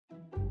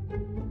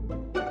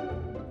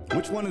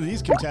Which one of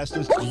these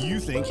contestants do you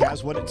think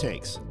has what it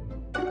takes?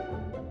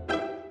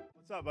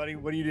 What's up, buddy?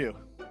 What do you do?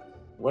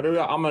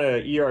 I'm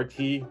an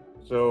ERT,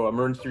 so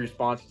emergency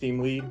response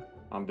team lead.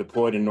 I'm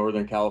deployed in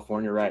Northern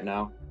California right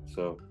now.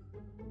 So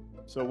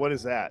what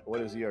is that? What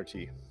is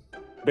ERT?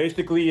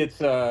 basically, it's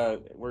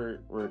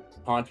we're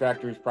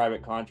contractors,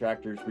 private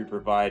contractors. We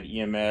provide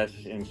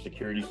EMS and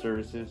security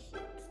services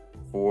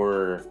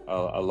for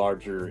a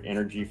larger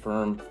energy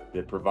firm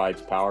that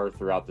provides power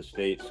throughout the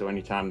state. So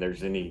anytime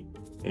there's any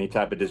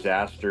type of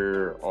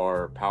disaster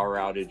or power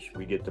outage,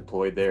 we get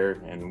deployed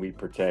there and we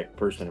protect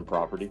person and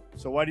property.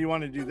 So why do you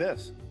want to do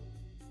this?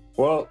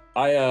 Well,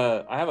 I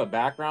have a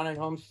background in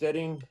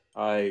homesteading.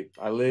 I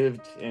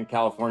lived in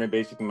California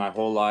basically my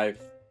whole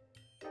life.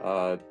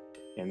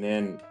 And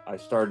then I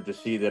started to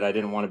see that I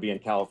didn't want to be in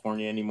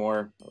California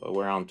anymore,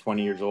 around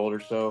 20 years old or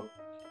so.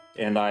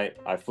 And I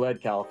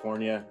fled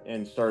California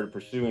and started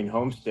pursuing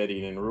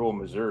homesteading in rural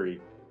Missouri.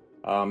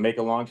 Make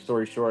a long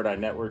story short, I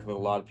networked with a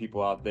lot of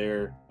people out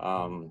there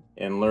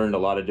and learned a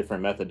lot of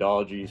different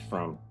methodologies,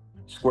 from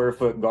square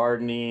foot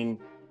gardening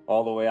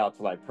all the way out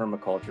to like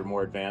permaculture,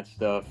 more advanced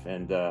stuff.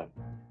 And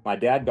my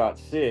dad got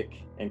sick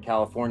in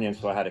California, and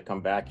so I had to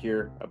come back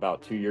here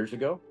about 2 years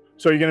ago.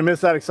 So you're going to miss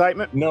that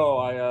excitement?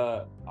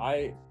 No,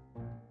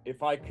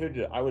 if I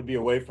could, I would be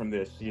away from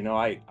this. You know,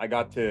 I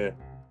got to,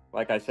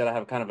 like I said, I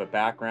have kind of a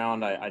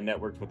background. I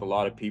networked with a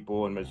lot of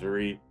people in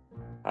Missouri.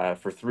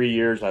 For 3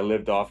 years, I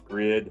lived off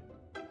grid.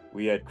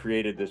 We had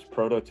created this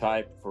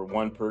prototype for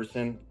one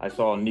person. I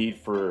saw a need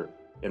for,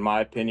 in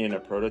my opinion, a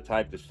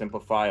prototype to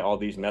simplify all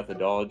these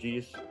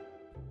methodologies.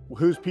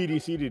 Whose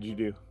PDC did you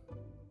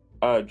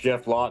do?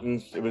 Jeff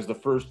Lawton's. It was the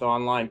first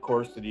online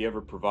course that he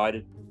ever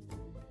provided.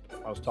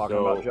 I was talking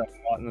about Jeff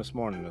Lawton this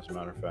morning, as a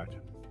matter of fact.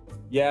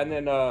 Yeah, and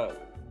then,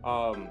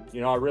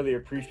 you know, I really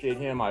appreciate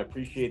him. I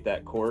appreciate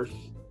that course.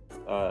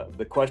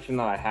 The question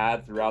that I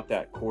had throughout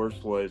that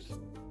course was,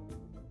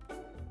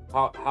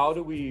 how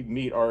do we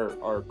meet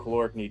our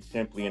caloric needs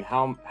simply, and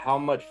how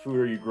much food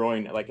are you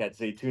growing? Like at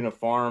Zaytuna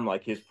Farm,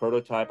 like his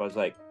prototype, I was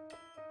like,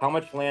 how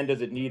much land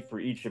does it need for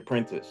each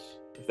apprentice?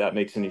 If that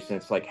makes any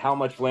sense. Like, how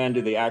much land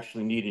do they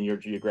actually need in your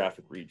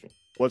geographic region?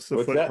 What's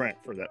the footprint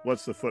for that?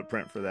 What's the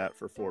footprint for that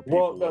for 4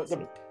 people?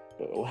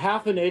 Well,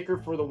 half an acre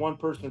for the one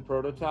person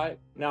prototype.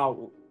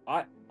 Now,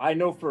 I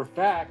know for a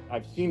fact,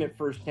 I've seen it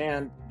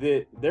firsthand,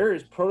 that there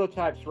is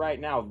prototypes right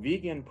now,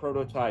 vegan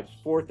prototypes,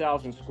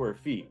 4,000 square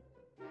feet,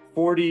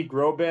 40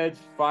 grow beds,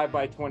 5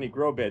 by 20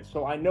 grow beds.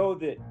 So I know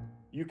that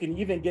you can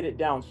even get it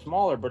down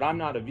smaller, but I'm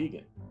not a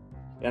vegan.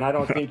 And I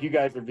don't think you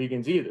guys are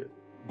vegans either.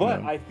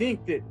 But no. I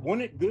think that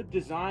wouldn't good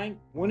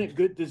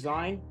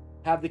design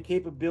have the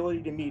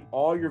capability to meet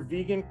all your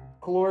vegan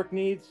caloric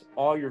needs,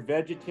 all your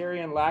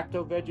vegetarian,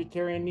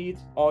 lacto-vegetarian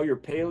needs, all your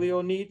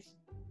paleo needs?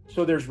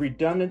 So there's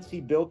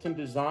redundancy built in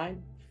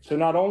design. So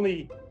not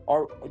only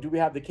do we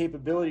have the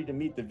capability to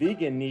meet the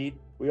vegan need,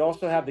 we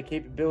also have the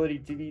capability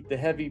to meet the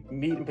heavy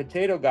meat and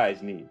potato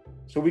guys' need.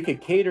 So we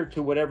could cater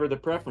to whatever the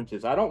preference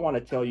is. I don't want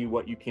to tell you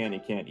what you can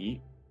and can't eat.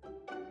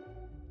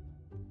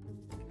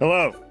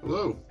 Hello.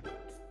 Hello.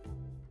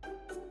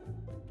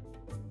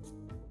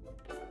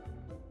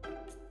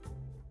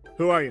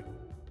 Who are you?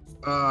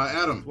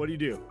 Adam. What do you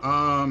do?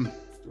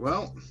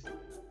 Well,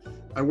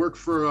 I work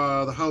for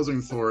the Housing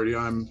Authority.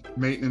 I'm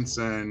maintenance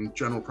and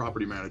general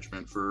property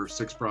management for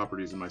 6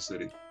 properties in my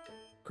city.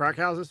 Crack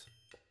houses?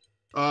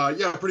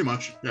 Yeah, pretty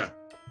much. Yeah.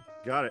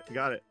 Got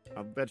it.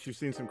 I bet you've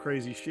seen some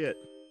crazy shit.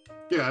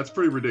 Yeah, it's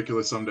pretty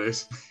ridiculous some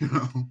days, you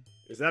know.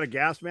 Is that a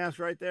gas mask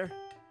right there?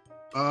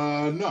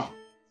 No.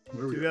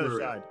 To the other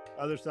side.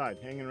 Other side,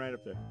 hanging right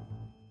up there.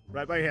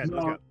 Right by your head.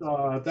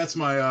 No, that's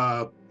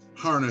my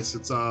harness.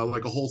 It's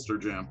like a holster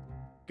jam.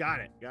 Got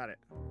it.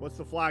 What's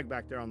the flag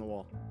back there on the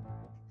wall?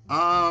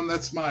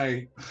 That's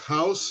my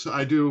house.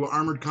 I do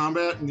armored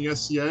combat in the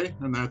SCA,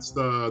 and that's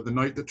the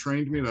knight that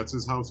trained me. That's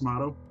his house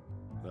motto.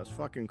 That's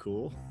fucking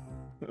cool.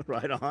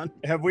 Right on.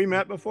 Have we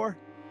met before?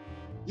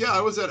 Yeah,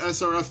 I was at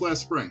SRF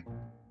last spring.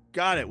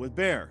 Got it, with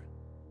Bear.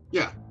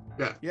 Yeah.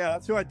 Yeah,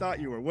 that's who I thought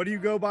you were. What do you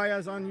go by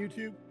as on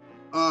YouTube?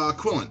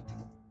 Quillen.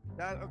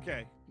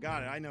 Okay,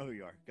 got it. I know who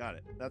you are. Got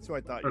it. That's who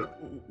I thought you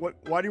were.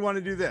 Why do you want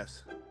to do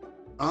this?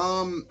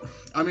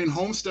 I mean,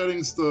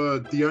 homesteading's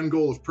the end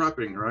goal of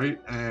prepping, right?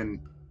 And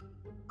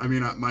I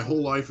mean, my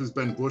whole life has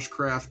been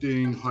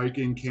bushcrafting,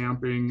 hiking,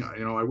 camping.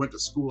 You know, I went to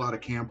school out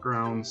of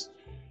campgrounds.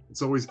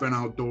 It's always been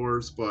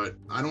outdoors, but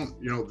I don't,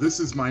 you know, this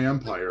is my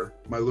empire,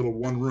 my little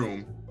one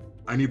room.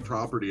 I need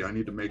property. I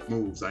need to make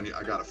moves. I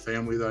got a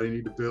family that I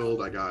need to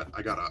build. I got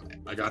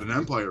an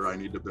empire I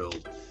need to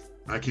build.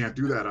 I can't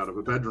do that out of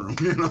a bedroom,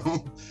 you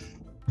know?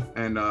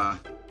 And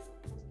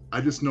I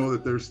just know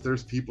that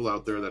there's people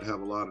out there that have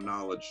a lot of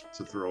knowledge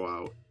to throw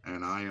out,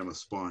 and I am a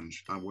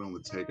sponge. I'm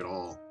willing to take it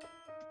all.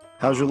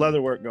 How's your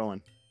leather work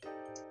going?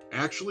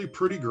 Actually,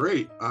 pretty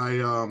great.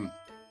 I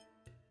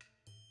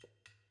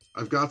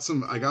got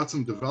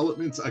some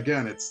developments.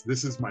 Again,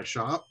 this is my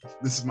shop.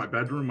 This is my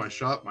bedroom, my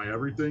shop, my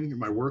everything,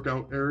 my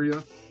workout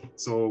area.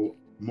 So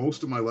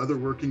most of my leather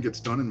working gets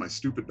done in my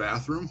stupid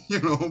bathroom,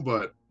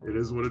 but it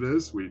is what it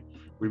is. We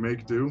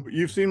make do.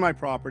 You've seen my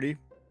property.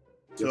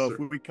 So Yes,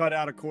 if we cut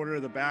out a quarter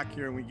of the back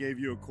here and we gave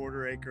you a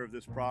quarter acre of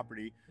this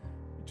property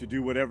to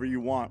do whatever you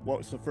want,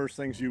 what's the first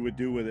things you would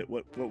do with it?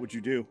 What would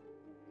you do?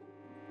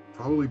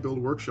 Probably build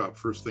a workshop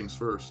first things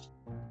first.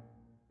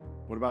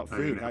 What about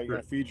food? How you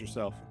gonna feed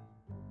yourself?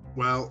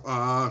 Well,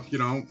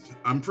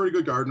 I'm a pretty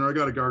good gardener. I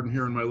got a garden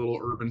here in my little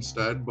urban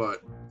stead,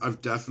 but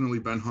I've definitely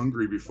been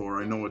hungry before.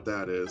 I know what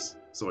that is,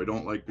 so I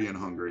don't like being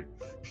hungry.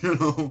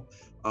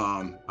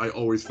 I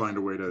always find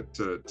a way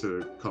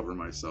to cover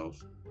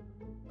myself.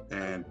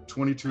 And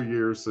 22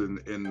 years in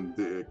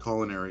the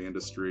culinary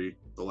industry,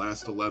 the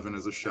last 11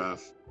 as a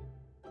chef.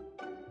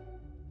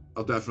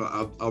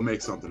 I'll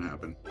make something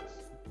happen.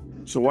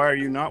 So why are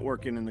you not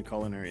working in the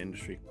culinary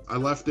industry? I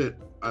left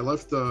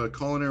the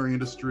culinary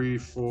industry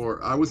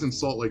I was in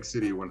Salt Lake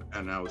City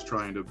and I was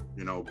trying to,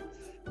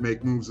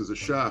 make moves as a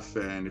chef.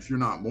 And if you're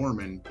not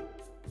Mormon,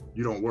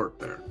 you don't work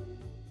there.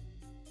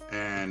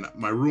 And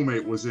my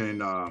roommate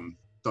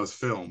does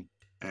film,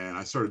 and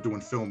I started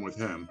doing film with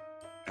him.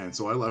 And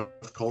so I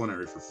left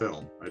culinary for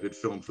film. I did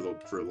film for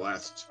the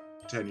last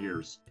 10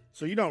 years.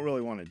 So you don't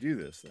really want to do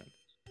this then?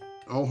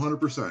 Oh,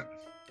 100%.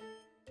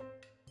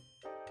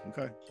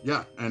 Okay.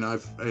 Yeah, and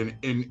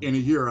in a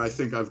year, I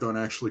think I've done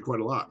actually quite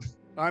a lot.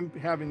 I'm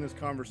having this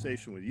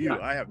conversation with you. Yeah.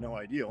 I have no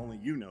idea. Only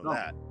you know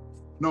that.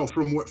 No,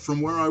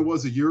 from where I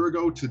was a year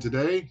ago to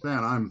today,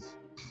 man, I'm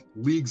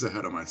leagues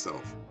ahead of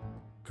myself.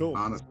 Cool.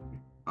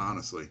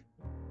 Honestly.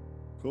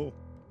 Cool.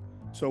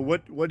 So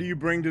what do you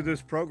bring to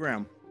this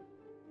program?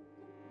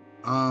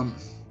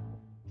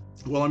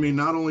 Well, I mean,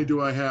 not only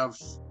do I have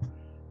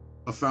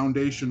a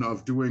foundation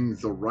of doing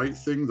the right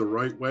thing the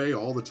right way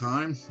all the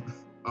time.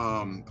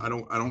 I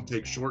don't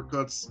take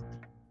shortcuts.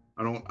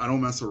 I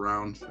don't mess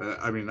around.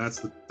 I mean,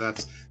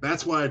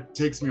 that's why it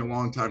takes me a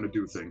long time to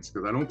do things,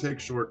 because I don't take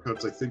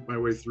shortcuts. I think my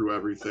way through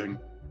everything.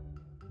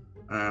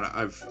 And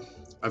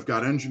I've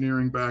got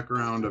engineering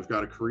background. I've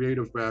got a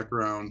creative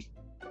background.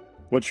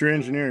 What's your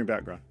engineering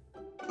background?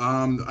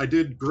 I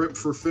did grip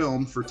for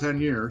film for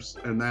 10 years,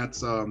 and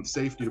that's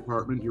safety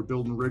department. You're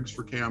building rigs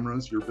for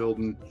cameras. You're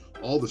building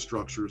all the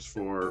structures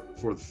for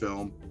the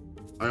film.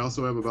 I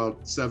also have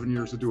about 7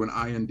 years of doing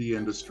I&D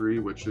industry,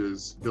 which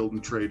is building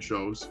trade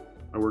shows.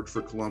 I worked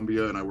for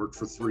Columbia and I worked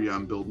for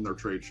 3M building their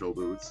trade show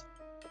booths.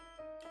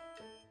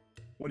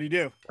 What do you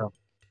do?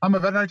 I'm a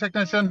veterinary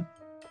technician.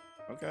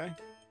 Okay.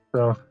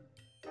 So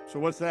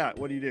what's that?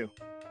 What do you do?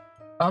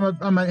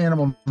 I'm an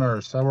animal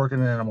nurse. I work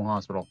in an animal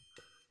hospital.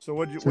 So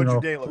what'd your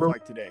day look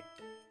like today?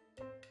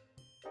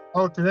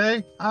 Oh,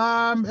 today?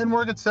 In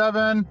work at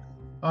 7.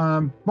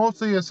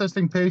 Mostly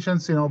assisting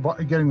patients,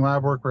 getting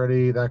lab work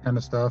ready, that kind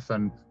of stuff,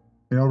 and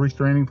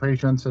restraining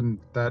patients and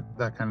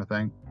that kind of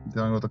thing,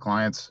 dealing with the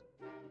clients.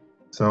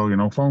 So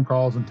phone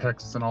calls and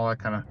texts and all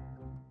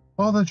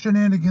the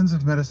shenanigans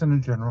of medicine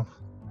in general.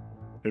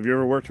 Have you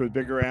ever worked with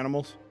bigger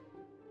animals?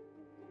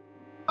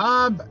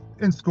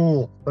 In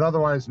school, but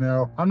otherwise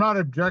no. I'm not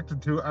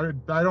objected to.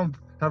 I don't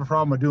have a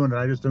problem with doing it.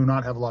 I just do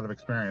not have a lot of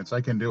experience.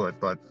 I can do it,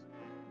 but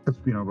I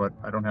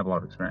don't have a lot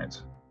of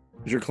experience.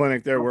 Does your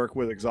clinic there work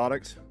with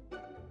exotics?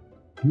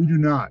 We do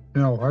not.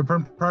 No, I've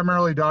been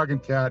primarily dog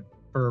and cat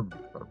for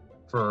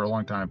a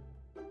long time.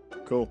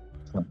 Cool.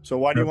 So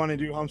why do you want to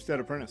do Homestead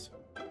Apprentice?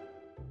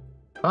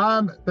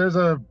 There's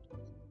a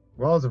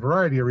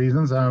variety of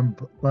reasons.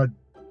 But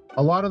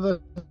a lot of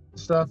the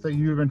stuff that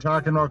you've been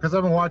talking about, because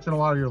I've been watching a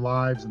lot of your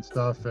lives and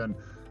stuff, and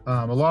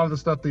a lot of the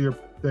stuff that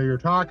you're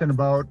talking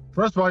about.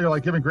 First of all, you're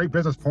like giving great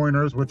business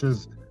pointers, which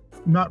is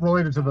not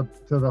related to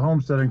the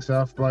homesteading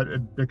stuff, but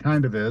it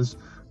kind of is.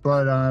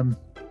 But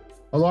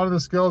a lot of the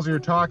skills you're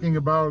talking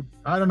about,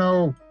 I don't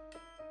know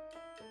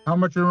how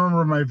much you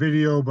remember my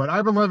video, but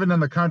I've been living in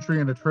the country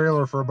in a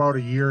trailer for about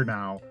a year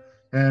now,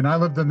 and I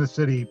lived in the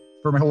city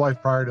for my whole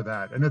life prior to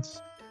that, and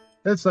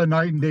it's a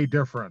night and day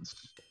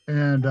difference.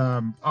 And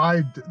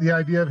the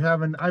idea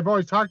of I've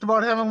always talked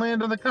about having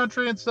land in the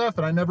country and stuff,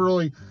 and I never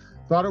really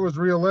thought it was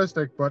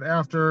realistic. But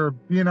after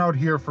being out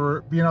there for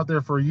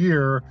a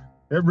year,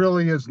 it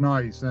really is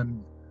nice.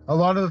 And a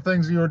lot of the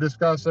things you were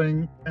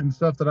discussing and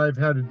stuff that I've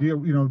had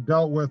to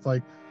dealt with,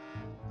 like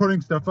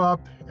putting stuff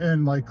up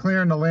and like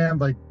clearing the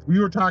land, like we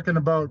were talking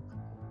about,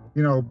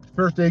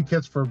 first aid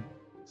kits for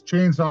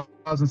chainsaws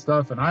and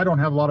stuff, and I don't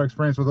have a lot of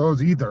experience with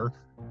those either.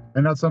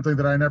 And that's something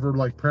that I never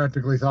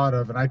practically thought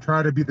of. And I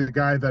try to be the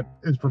guy that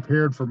is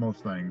prepared for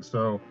most things.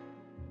 So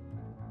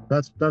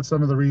that's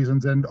some of the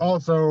reasons. And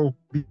also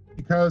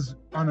because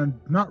on a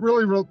not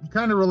really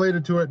kind of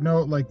related to it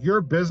note, like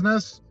your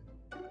business,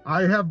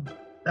 I have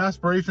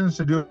aspirations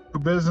to do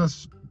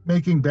business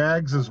making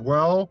bags as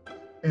well.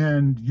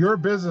 And your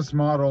business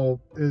model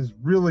is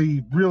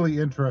really, really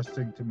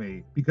interesting to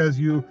me, because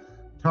you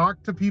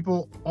talk to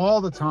people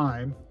all the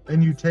time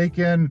and you take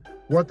in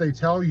what they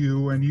tell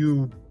you, and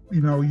you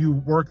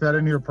work that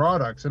into your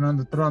products. And on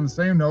the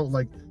same note,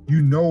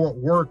 what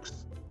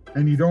works,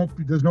 and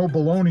there's no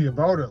baloney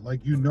about it.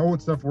 Like,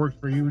 what stuff works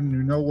for you,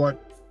 and what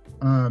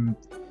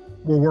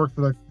will work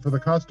for the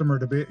customer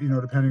to be, you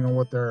know, depending on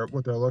what they're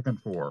looking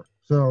for.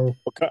 So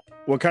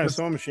What kind of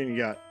sewing machine you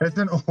got? it's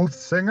an old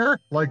Singer,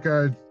 like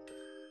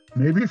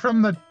maybe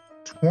from the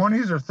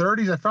 20s or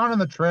 30s. I found it in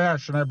the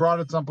trash, and I brought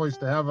it someplace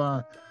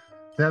to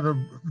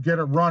get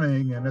it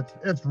running, and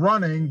it's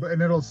running,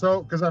 and it'll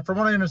sew, because from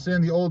what I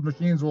understand, the old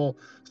machines will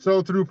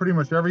sew through pretty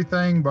much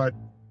everything, but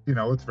you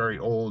know, it's very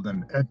old.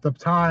 And at the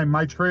time,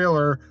 my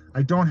trailer,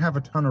 I don't have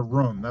a ton of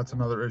room. That's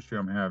another issue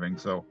I'm having.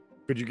 So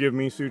Could you give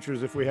me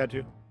sutures if we had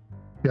to?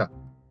 Yeah.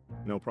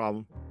 No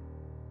problem.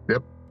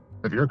 Yep.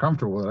 If you're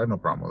comfortable with it, I have no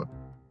problem with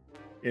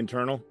it.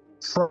 Internal?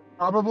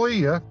 Probably,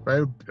 yeah.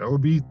 That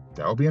would be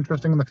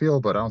interesting in the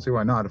field, but I don't see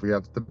why not if we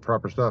have the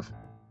proper stuff.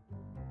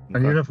 Okay.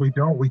 And even if we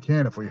don't, we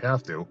can if we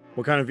have to.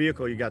 What kind of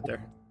vehicle you got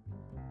there?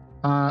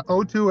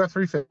 O2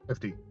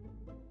 F350.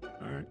 All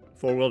right.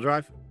 4-wheel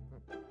drive?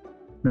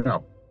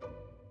 No.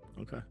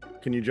 Okay.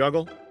 Can you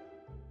juggle?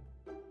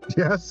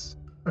 Yes.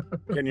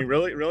 Can you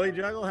really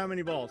juggle? How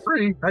many balls?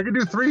 3. I can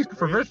do 3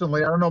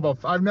 proficiently. I don't know about.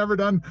 I've never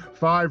done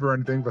 5 or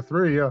anything, but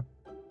 3, yeah.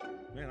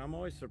 Man, I'm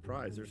always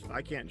surprised.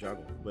 I can't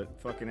juggle, but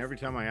fucking every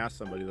time I ask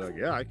somebody, they're like,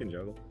 yeah, I can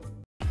juggle.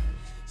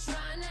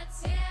 Trying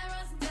to tear